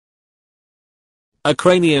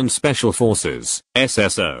Ukrainian Special Forces,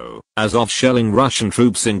 SSO, Azov shelling Russian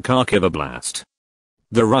troops in Kharkiv Oblast.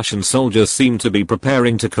 The Russian soldiers seem to be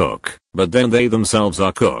preparing to cook, but then they themselves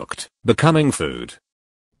are cooked, becoming food.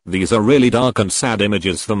 These are really dark and sad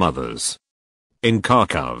images for mothers. In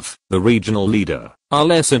Kharkov, the regional leader,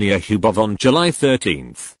 Alessia Hubov on July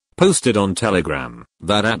 13th, posted on Telegram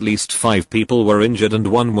that at least 5 people were injured and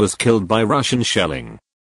 1 was killed by Russian shelling.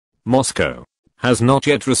 Moscow has not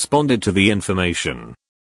yet responded to the information.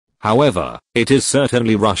 However, it is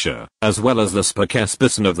certainly Russia, as well as the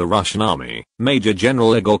spokesperson of the Russian army, Major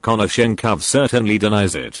General Igor Konashenkov certainly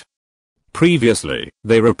denies it. Previously,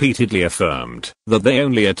 they repeatedly affirmed that they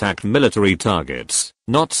only attacked military targets,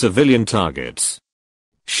 not civilian targets.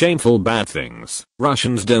 Shameful bad things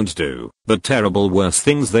Russians don't do, but terrible worse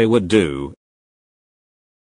things they would do